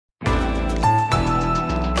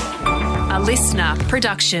listener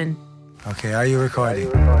production. Okay, are you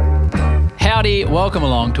recording? Howdy, welcome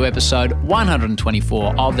along to episode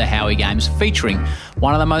 124 of the Howie Games, featuring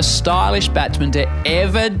one of the most stylish batsmen to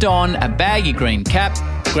ever don a baggy green cap,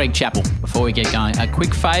 Greg Chappell. Before we get going, a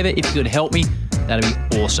quick favour, if you could help me, that'd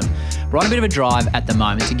be awesome. We're on a bit of a drive at the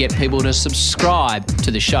moment to get people to subscribe to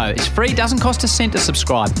the show. It's free, doesn't cost a cent to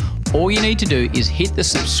subscribe. All you need to do is hit the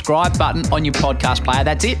subscribe button on your podcast player.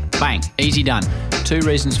 That's it. Bang. Easy done. Two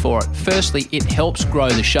reasons for it. Firstly, it helps grow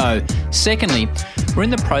the show. Secondly, we're in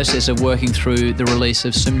the process of working through the release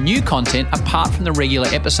of some new content apart from the regular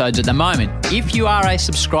episodes at the moment. If you are a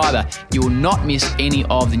subscriber, you will not miss any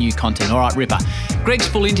of the new content. All right, Ripper. Greg's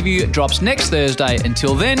full interview drops next Thursday.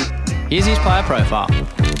 Until then, here's his player profile.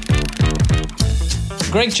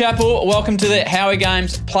 Greg Chappell, welcome to the Howie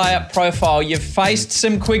Games player profile. You've faced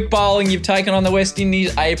some quick bowling. You've taken on the West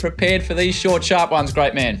Indies. Are you prepared for these short, sharp ones,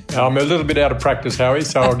 great man? I'm a little bit out of practice, Howie,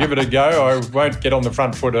 so I'll give it a go. I won't get on the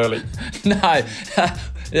front foot early. No.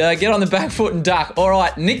 Get on the back foot and duck. All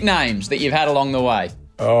right, nicknames that you've had along the way.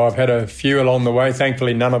 Oh, I've had a few along the way.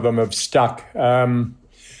 Thankfully, none of them have stuck.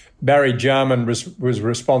 Barry Jarman was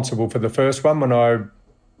responsible for the first one when I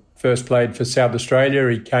first played for South Australia.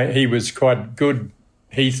 He was quite good,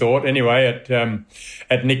 he thought, anyway,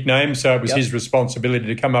 at nicknames. So it was his responsibility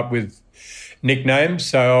to come up with nicknames.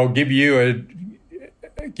 So I'll give you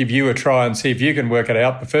a try and see if you can work it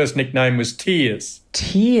out. The first nickname was Tears.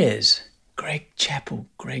 Tears? Greg Chappell.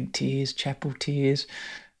 Greg Tears. Chappell Tears.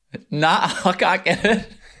 Nah, I can't get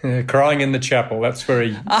it. Crying in the chapel. That's where he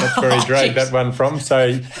dragged that one from.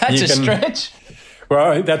 So that's a stretch.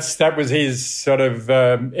 Well, that was his sort of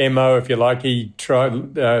MO, if you like. He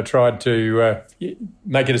tried to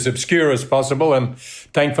make it as obscure as possible, and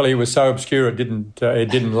thankfully it was so obscure it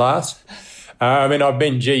didn't last. I mean, I've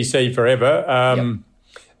been GC forever.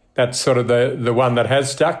 That's sort of the one that has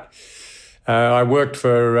stuck. I worked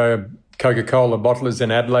for Coca-Cola bottlers in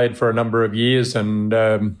Adelaide for a number of years, and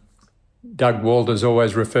Doug Walters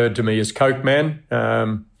always referred to me as Coke Man.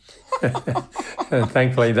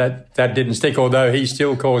 Thankfully, that didn't stick, although he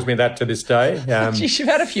still calls me that to this day. Geez, you've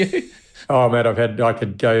had a few. Oh, man, I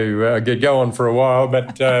could go on for a while,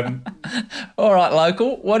 but... All right,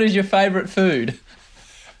 local, what is your favourite food?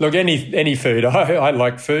 Look, any food. I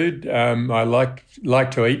like food. I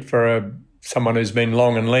like to eat. For someone who's been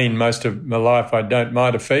long and lean most of my life, I don't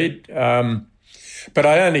mind a feed. But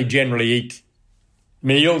I only generally eat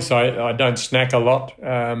meals. I don't snack a lot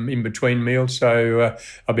in between meals, so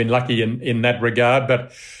I've been lucky in that regard.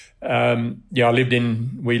 But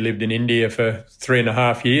we lived in India for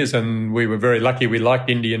 3.5 years, and we were very lucky. We liked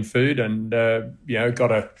Indian food, and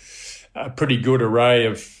got a pretty good array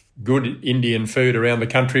of good Indian food around the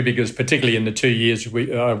country, because particularly in the 2 years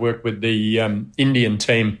I worked with the Indian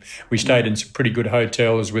team, we stayed in some pretty good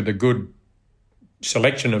hotels with a good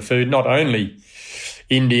selection of food, not only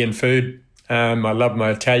Indian food. I love my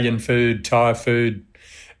Italian food, Thai food.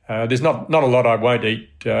 There's not a lot I won't eat.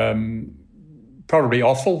 Probably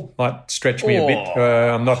offal might stretch me a bit.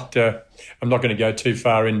 I'm not going to go too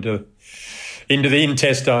far into the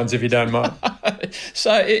intestines, if you don't mind.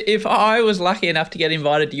 So if I was lucky enough to get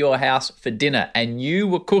invited to your house for dinner and you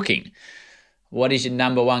were cooking, what is your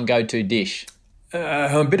number one go-to dish?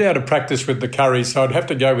 I'm a bit out of practice with the curry, so I'd have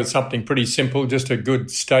to go with something pretty simple, just a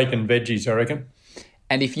good steak and veggies, I reckon.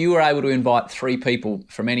 And if you were able to invite 3 people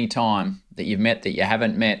from any time that you've met that you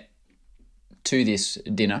haven't met to this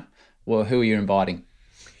dinner, well, who are you inviting?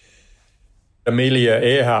 Amelia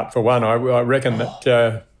Earhart, for one. I reckon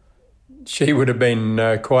that she would have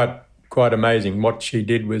been quite amazing. What she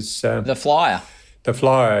did was... The Flyer. The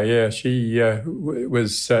Flyer, yeah. She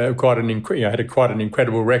was had quite an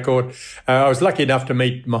incredible record. I was lucky enough to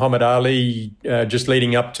meet Muhammad Ali just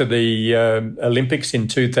leading up to the Olympics in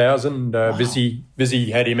 2000. Wow.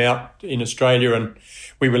 Vizzy had him out in Australia, and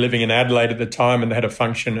we were living in Adelaide at the time, and they had a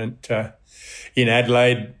function in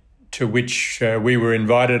Adelaide to which we were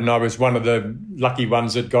invited, and I was one of the lucky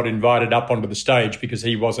ones that got invited up onto the stage because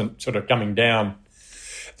he wasn't sort of coming down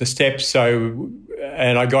the steps.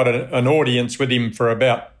 And I got an audience with him for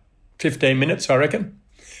about 15 minutes, I reckon,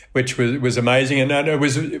 which was amazing. And it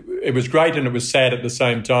was great, and it was sad at the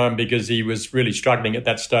same time because he was really struggling at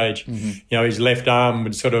that stage. Mm-hmm. His left arm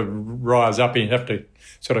would sort of rise up, and he'd have to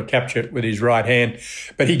sort of capture it with his right hand.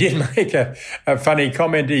 But he did make a funny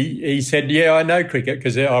comment. He said, "Yeah, I know cricket,"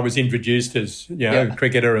 because I was introduced as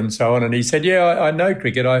cricketer and so on. And he said, "Yeah, I know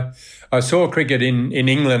cricket. I saw cricket in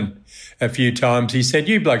England a few times." He said,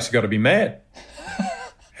 "You blokes have got to be mad."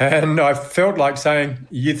 And I felt like saying,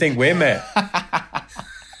 "You think we're mad?"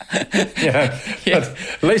 Yeah, but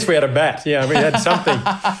at least we had a bat. Yeah, we had something.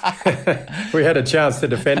 We had a chance to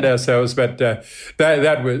defend ourselves, but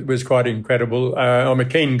that was quite incredible. I'm a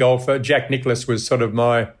keen golfer. Jack Nicklaus was sort of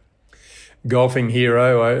my golfing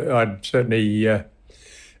hero. I'd certainly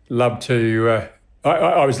love to.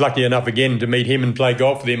 I was lucky enough again to meet him and play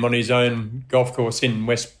golf with him on his own golf course in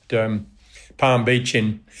West Palm Beach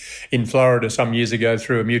in Florida some years ago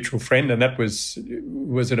through a mutual friend, and that was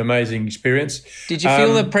an amazing experience. Did you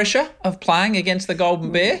feel the pressure of playing against the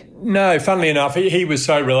Golden Bear? No, funnily enough, he was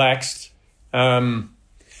so relaxed, and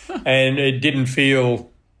it didn't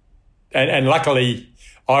feel. And luckily,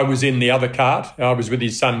 I was in the other cart. I was with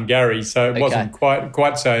his son Gary, so it wasn't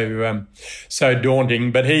quite so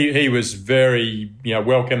daunting. But he was very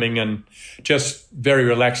welcoming and just very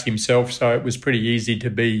relaxed himself. So it was pretty easy to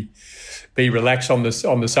be relaxed on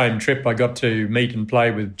the same trip. I got to meet and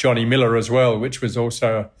play with Johnny Miller as well, which was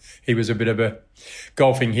also he was a bit of a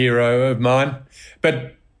golfing hero of mine.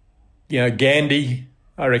 But Gandhi,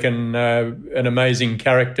 I reckon, an amazing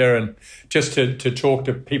character, and just to talk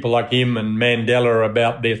to people like him and Mandela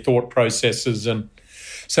about their thought processes, and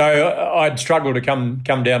so I'd struggle to come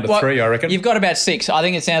down to 3. I reckon you've got about 6. I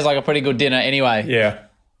think it sounds like a pretty good dinner anyway. Yeah.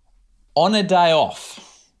 On a day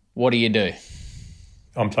off, what do you do?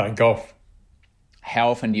 I'm playing golf.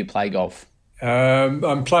 How often do you play golf?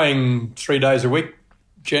 I'm playing 3 days a week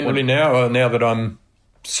generally now that I'm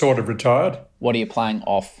sort of retired. What are you playing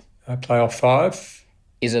off? I play off 5.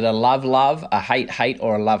 Is it a love-love, a hate-hate,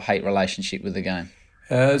 or a love-hate relationship with the game?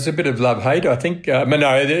 It's a bit of love-hate, I think. But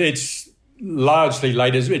no, it's largely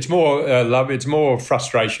late. It's more love. It's more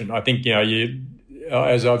frustration. I think,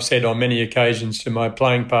 as I've said on many occasions to my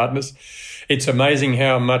playing partners, it's amazing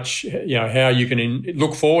how much, how you can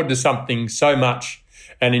look forward to something so much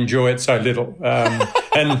and enjoy it so little,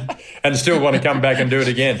 and still want to come back and do it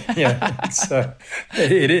again.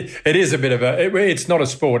 It is a bit of it's not a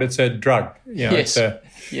sport, it's a drug. Yes.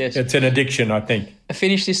 It's an addiction, I think.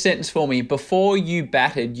 Finish this sentence for me. Before you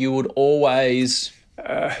batted, you would always...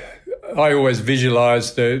 I always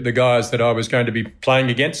visualised the guys that I was going to be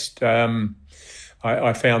playing against.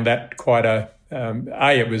 I found that quite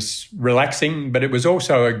it was relaxing, but it was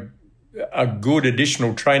also a good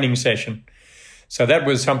additional training session. So that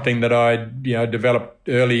was something that I developed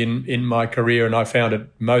early in my career, and I found it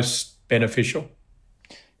most beneficial.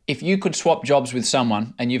 If you could swap jobs with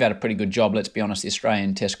someone, and you've had a pretty good job, let's be honest, the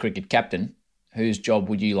Australian Test cricket captain, whose job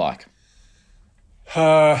would you like?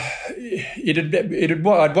 I'd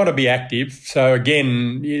want to be active. So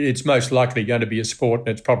again, it's most likely going to be a sport, and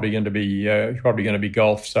it's probably going to be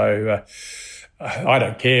golf. So I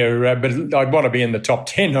don't care, but I'd want to be in the top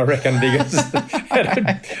 10, I reckon, because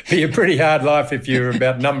it'd be a pretty hard life if you're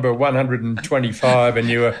about number 125 and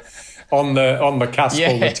you were on the cusp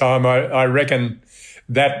all the time. I reckon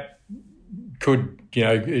that could,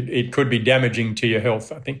 it could be damaging to your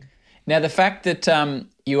health, I think. Now, the fact that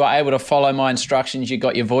you were able to follow my instructions, you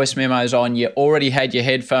got your voice memos on, you already had your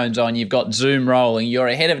headphones on, you've got Zoom rolling, you're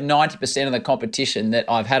ahead of 90% of the competition that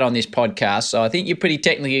I've had on this podcast. So I think you're pretty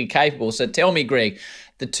technically capable. So tell me, Greg,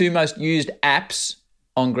 the 2 most used apps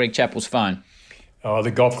on Greg Chappell's phone. Oh,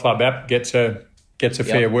 the golf club app gets a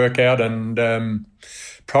fair workout, and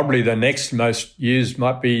probably the next most used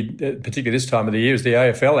might be, particularly this time of the year, is the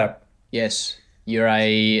AFL app. Yes. You're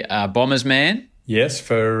a Bombers man? Yes,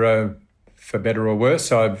 for better or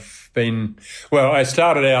worse. I grew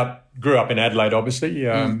up in Adelaide, obviously.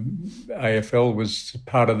 AFL was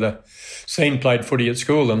part of the scene, played footy at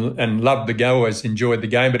school and loved the game, always enjoyed the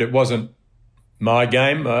game, but it wasn't my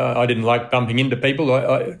game. I didn't like bumping into people.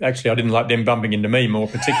 I didn't like them bumping into me more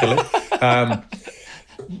particularly.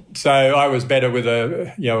 So I was better with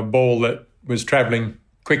a ball that was travelling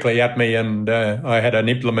quickly at me, and I had an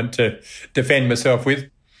implement to defend myself with.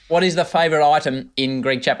 What is the favourite item in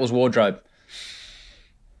Greg Chappell's wardrobe?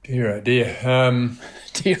 Dear oh dear.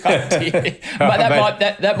 Dear oh dear. But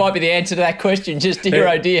that might be the answer to that question, just dear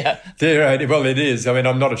oh dear. Dear oh dear. Well, it is. I mean,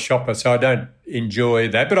 I'm not a shopper, so I don't enjoy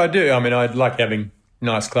that. But I do. I mean, I like having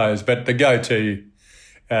nice clothes. But the go-to,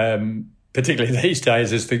 particularly these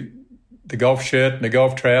days, is the golf shirt and the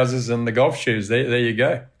golf trousers and the golf shoes. There you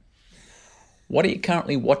go. What are you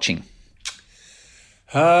currently watching?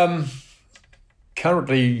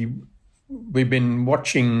 Currently, we've been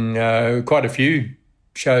watching quite a few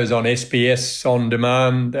shows on SBS On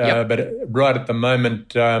Demand, but right at the moment,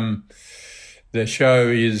 the show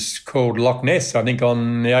is called Loch Ness, I think,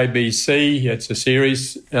 on the ABC. It's a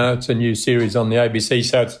series. It's a new series on the ABC,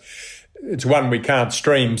 so it's one we can't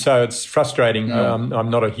stream, so it's frustrating. No.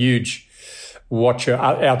 I'm not a huge watcher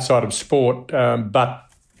outside of sport, but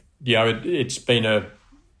it's been a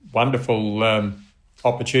wonderful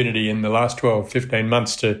opportunity in the last 12, 15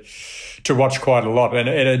 months to watch quite a lot, and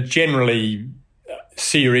a generally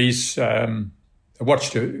series. I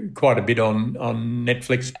watched quite a bit on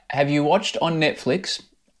Netflix. Have you watched on Netflix?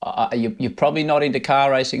 You're probably not into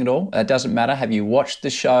car racing at all. It doesn't matter. Have you watched the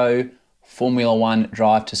show Formula One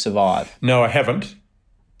Drive to Survive? No, I haven't,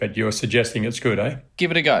 but you're suggesting it's good, eh?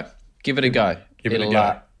 Give it a go. Give it a go. Give it a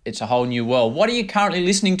go. It's a whole new world. What are you currently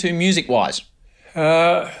listening to music-wise?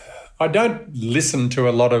 I don't listen to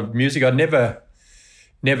a lot of music. I never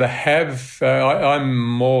have. I'm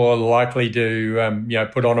more likely to,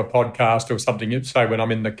 put on a podcast or something, say when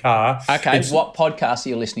I'm in the car. Okay, what podcast are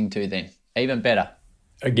you listening to then? Even better.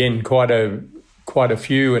 Again, quite a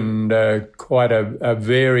few and quite a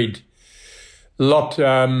varied lot.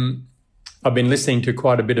 I've been listening to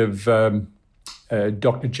quite a bit of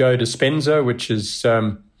Dr. Joe Dispenza, which is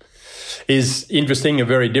interesting and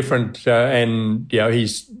very different, and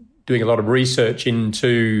he's doing a lot of research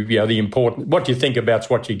into the important. What you think about's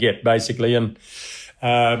what you get, basically, and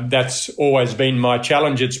that's always been my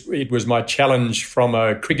challenge. It was my challenge from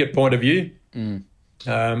a cricket point of view.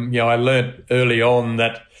 I learnt early on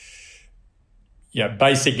that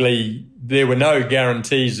basically there were no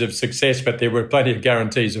guarantees of success, but there were plenty of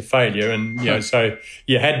guarantees of failure, and so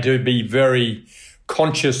you had to be very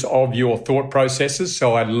conscious of your thought processes.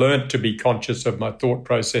 So I learnt to be conscious of my thought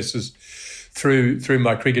processes through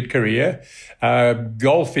my cricket career.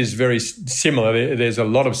 Golf is very similar. There's a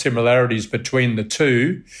lot of similarities between the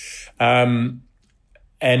two, and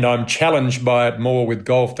I'm challenged by it more with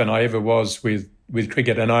golf than I ever was with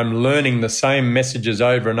cricket, and I'm learning the same messages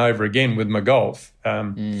over and over again with my golf.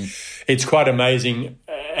 It's quite amazing,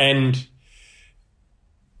 and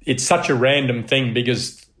it's such a random thing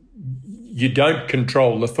because you don't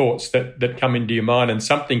control the thoughts that come into your mind, and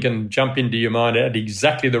something can jump into your mind at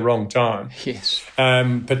exactly the wrong time. Yes.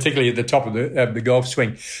 Particularly at the top of the golf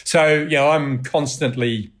swing. So, I'm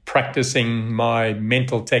constantly practicing my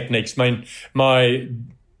mental techniques. I mean, my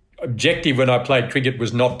objective when I played cricket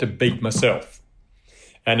was not to beat myself.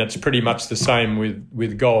 And it's pretty much the same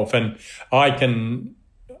with golf. And I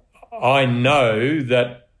know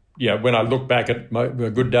that, when I look back at my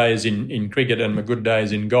good days in cricket and my good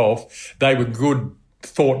days in golf, they were good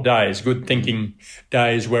thought days, good thinking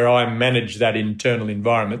days where I managed that internal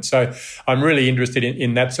environment. So I'm really interested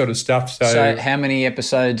in that sort of stuff. So how many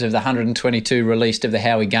episodes of the 122 released of the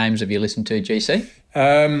Howie Games have you listened to, GC?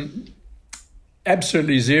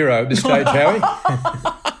 Absolutely zero at this stage, Howie.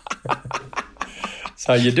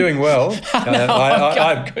 So you're doing well.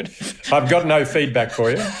 I've got no feedback for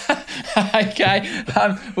you. Okay.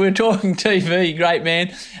 We're talking TV, great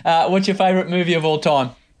man. What's your favourite movie of all time?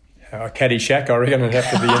 Caddyshack, I reckon it'd have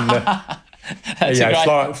to be in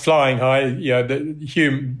the flying high.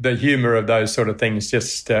 The humour of those sort of things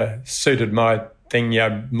just suited my thing.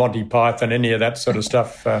 Monty Python, any of that sort of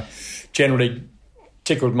stuff generally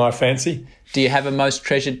tickled my fancy. Do you have a most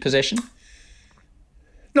treasured possession?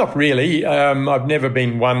 Not really. I've never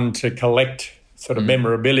been one to collect sort of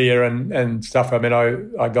memorabilia and stuff. I mean,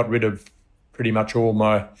 I got rid of pretty much all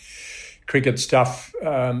my cricket stuff.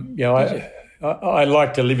 I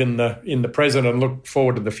like to live in the present and look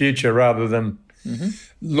forward to the future rather than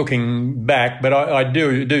looking back. But I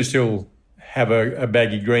do still have a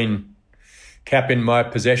baggy green cap in my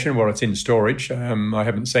possession. Well, it's in storage. I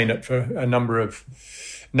haven't seen it for a number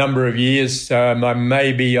of years.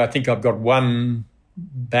 I think I've got one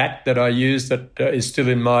bat that I use that is still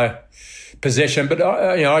in my possession, but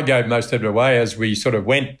I gave most of it away as we sort of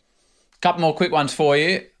went. Couple more quick ones for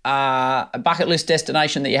you. A bucket list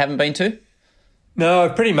destination that you haven't been to? No,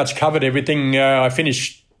 I've pretty much covered everything. I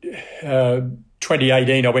finished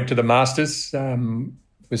 2018. I went to the Masters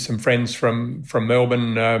with some friends from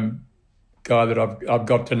Melbourne. Guy that I've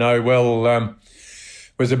got to know well.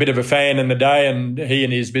 Was a bit of a fan in the day, and he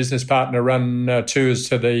and his business partner run tours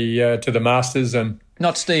to the Masters. And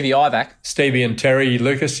not Stevie Ivac. Stevie and Terry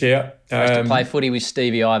Lucas, yeah. I used to play footy with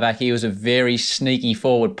Stevie Ivac. He was a very sneaky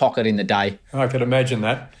forward pocket in the day. I could imagine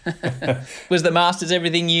that. Was the Masters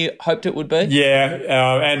everything you hoped it would be?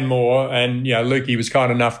 Yeah, and more. And Lukey was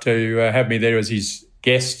kind enough to have me there as his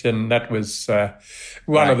guest, and that was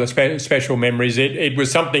one of the special memories. It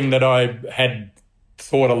was something that I had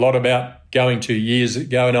thought a lot about going to years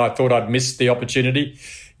ago, and I thought I'd missed the opportunity.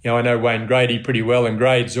 I know Wayne Grady pretty well, and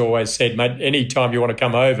Grade's always said, mate, any time you want to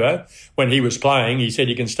come over, when he was playing, he said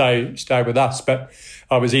you can stay with us. But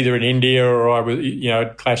I was either in India or I was,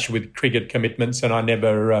 clashed with cricket commitments, and I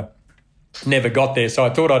never got there. So I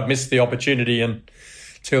thought I'd missed the opportunity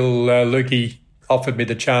until Lukey offered me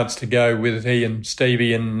the chance to go with he and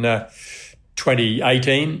Stevie in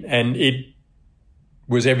 2018, and it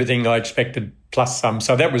was everything I expected plus some.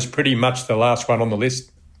 So that was pretty much the last one on the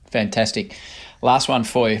list. Fantastic. Last one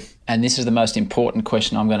for you, and this is the most important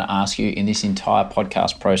question I'm going to ask you in this entire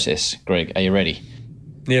podcast process. Greg, are you ready?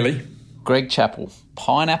 Nearly. Greg Chappell,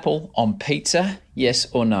 pineapple on pizza, yes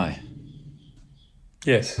or no?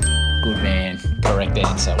 Yes. Good man. Correct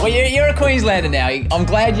answer. Well, you're a Queenslander now. I'm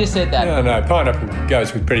glad you said that. No, pineapple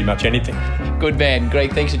goes with pretty much anything. Good man.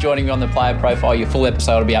 Greg, thanks for joining me on the Player Profile. Your full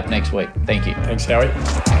episode will be up next week. Thank you. Thanks, Howie.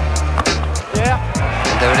 Yeah.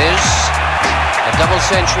 And there it is. A double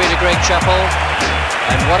century to Greg Chappell.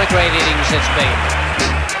 And what a great innings it's been.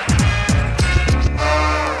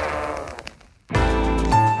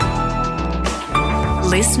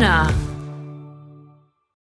 Listener.